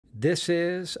This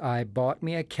is I Bought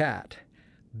Me a Cat.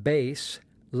 Bass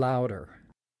louder.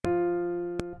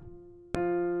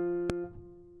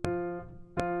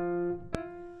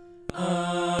 I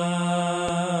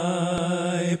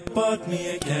bought me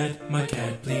a cat, my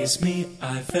cat pleased me.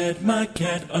 I fed my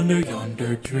cat under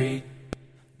yonder tree.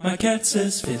 My cat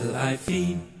says, fiddle I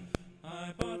feed.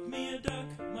 I bought me a duck,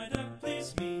 my duck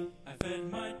pleased me. I fed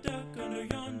my duck under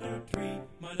yonder tree.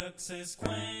 My duck says,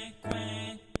 quack,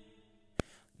 quack.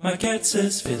 My cat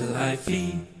says, fiddle I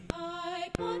feed. I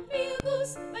bought me a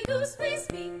goose, my goose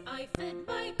pleased me. I fed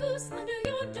my goose under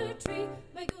yonder tree.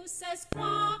 My goose says,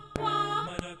 quack, quack.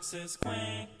 My duck says,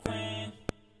 quack, quack.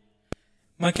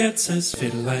 My cat says,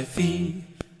 fiddle I feed.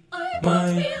 My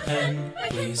hen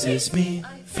pleases me.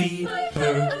 Feed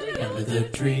her under the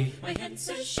tree. My hen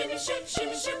says, shimmy, shake,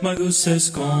 shimmy, shake. My goose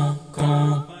says, caw,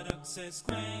 caw. My duck says,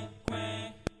 quack,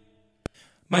 quack.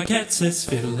 My cat says,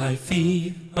 fiddle I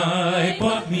feed. I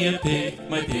bought me a pig,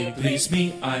 my pig pleased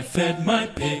me. I fed my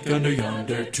pig under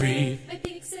yonder tree. My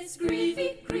pig says,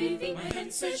 greavy, greavy. My hen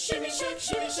says, shimmy, shake,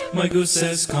 shimmy, shake. My goose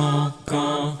says, caw,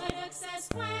 caw. My duck says,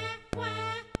 quack,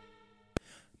 quack.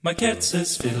 My cat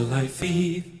says, fiddle I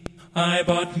feed. I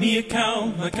bought me a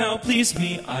cow, my cow pleased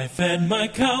me. I fed my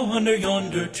cow under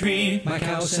yonder tree. My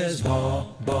cow says baa,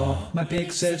 baa. My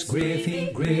pig says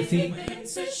griffy, griffy. My hen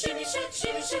says, shimmy, shake,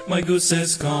 shimmy, shake. My goose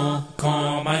says, caw,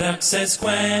 caw. My duck says,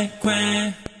 quack,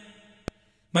 quack.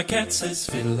 My cat says,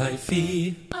 fiddle I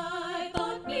feed. I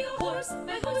bought me a horse,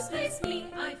 my horse pleased me.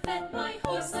 I fed my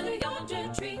horse under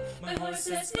yonder tree. My horse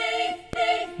says, neigh,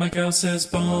 neigh. My cow says,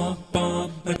 baa, baa.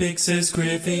 My pig says,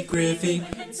 griffy, griffy. My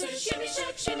hen says, shimmy,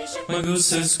 shake, shimmy, shake. My goose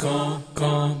says, caw,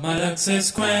 caw. My duck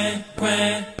says, quack,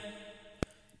 quack.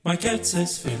 My cat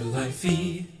says, fiddle I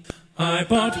feed. I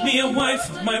bought me a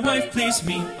wife, my wife pleased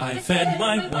me. I fed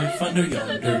my wife under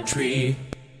yonder tree.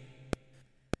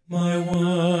 My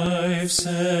wife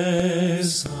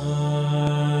says,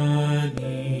 honey,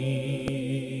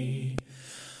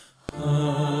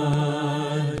 honey.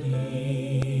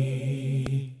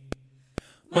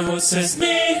 My horse says,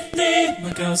 neigh, neigh.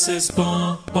 My cow says,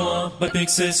 baa, baa. My pig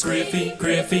says, griffy,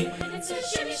 griffy. My hen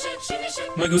says, shimmy, shake, shimmy,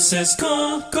 shake. My goose says,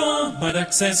 caw, caw. My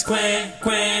duck says, quack,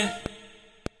 quack.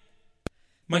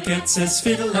 My cat says,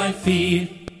 fiddle I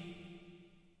feed.